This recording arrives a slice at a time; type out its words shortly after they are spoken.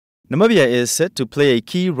Namibia is set to play a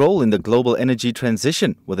key role in the global energy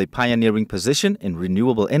transition with a pioneering position in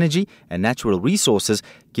renewable energy and natural resources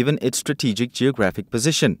given its strategic geographic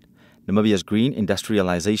position. Namibia's green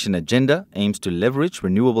industrialization agenda aims to leverage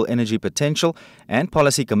renewable energy potential and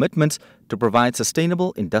policy commitments to provide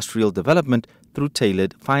sustainable industrial development through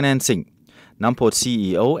tailored financing. Namport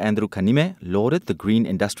CEO Andrew Kanime lauded the green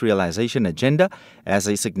industrialization agenda as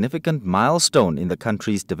a significant milestone in the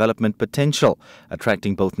country's development potential,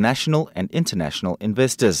 attracting both national and international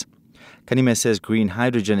investors. Kanime says green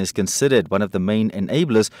hydrogen is considered one of the main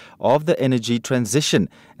enablers of the energy transition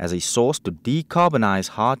as a source to decarbonize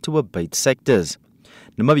hard-to-abate sectors.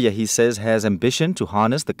 Namibia, he says, has ambition to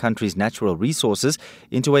harness the country's natural resources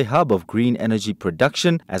into a hub of green energy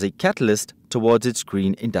production as a catalyst towards its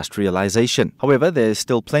green industrialization. However, there is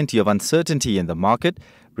still plenty of uncertainty in the market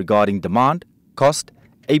regarding demand, cost,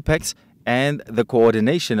 apex, and the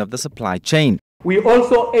coordination of the supply chain. We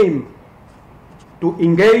also aim to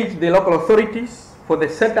engage the local authorities for the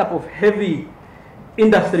setup of heavy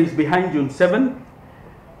industries behind June 7,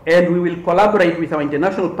 and we will collaborate with our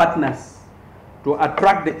international partners to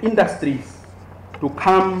attract the industries to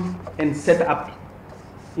come and set up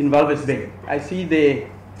in Walvis Bay. I see the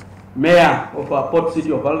mayor of our port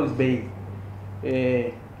city of Walvis Bay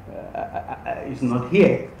is not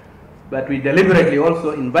here, but we deliberately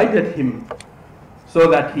also invited him so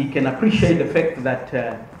that he can appreciate the fact that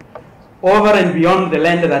over and beyond the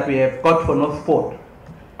land that we have got for North Port,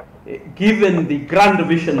 given the grand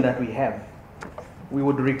vision that we have, we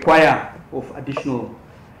would require of additional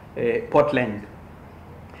port land.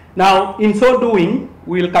 Now, in so doing,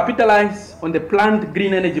 we will capitalize on the planned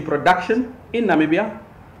green energy production in Namibia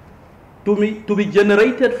to be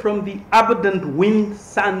generated from the abundant wind,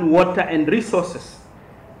 sun, water, and resources,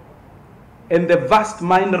 and the vast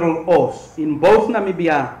mineral ores in both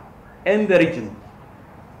Namibia and the region,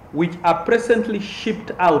 which are presently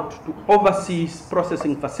shipped out to overseas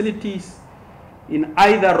processing facilities in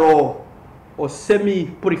either raw or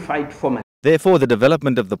semi-purified format. Therefore, the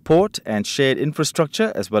development of the port and shared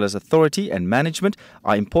infrastructure, as well as authority and management,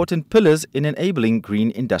 are important pillars in enabling green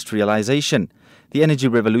industrialization. The energy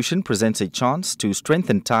revolution presents a chance to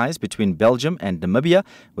strengthen ties between Belgium and Namibia,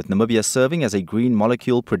 with Namibia serving as a green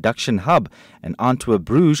molecule production hub and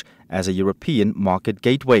Antwerp-Bruges as a European market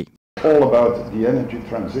gateway. All about the energy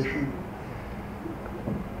transition.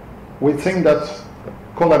 We think that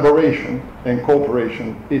collaboration and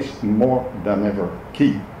cooperation is more than ever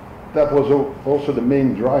key. That was also the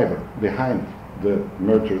main driver behind the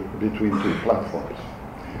merger between two platforms.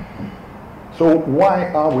 So why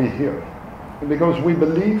are we here? Because we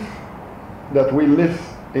believe that we live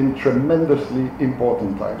in tremendously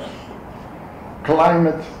important times.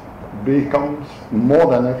 Climate becomes more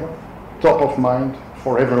than ever top of mind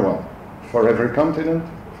for everyone, for every continent,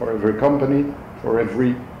 for every company, for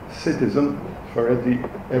every citizen, for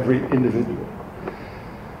every individual.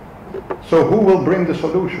 So who will bring the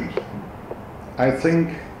solutions? I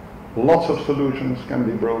think lots of solutions can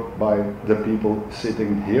be brought by the people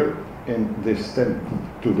sitting here in this tent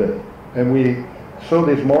today. And we saw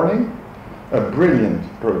this morning a brilliant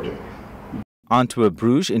project.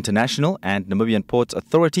 Antwerp-Bruges International and Namibian Port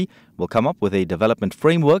Authority will come up with a development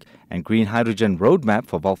framework and green hydrogen roadmap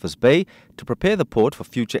for Walvis Bay to prepare the port for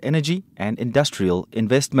future energy and industrial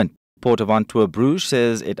investment. Port of Antwerp-Bruges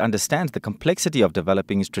says it understands the complexity of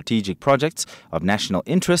developing strategic projects of national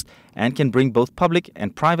interest and can bring both public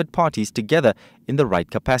and private parties together in the right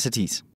capacities.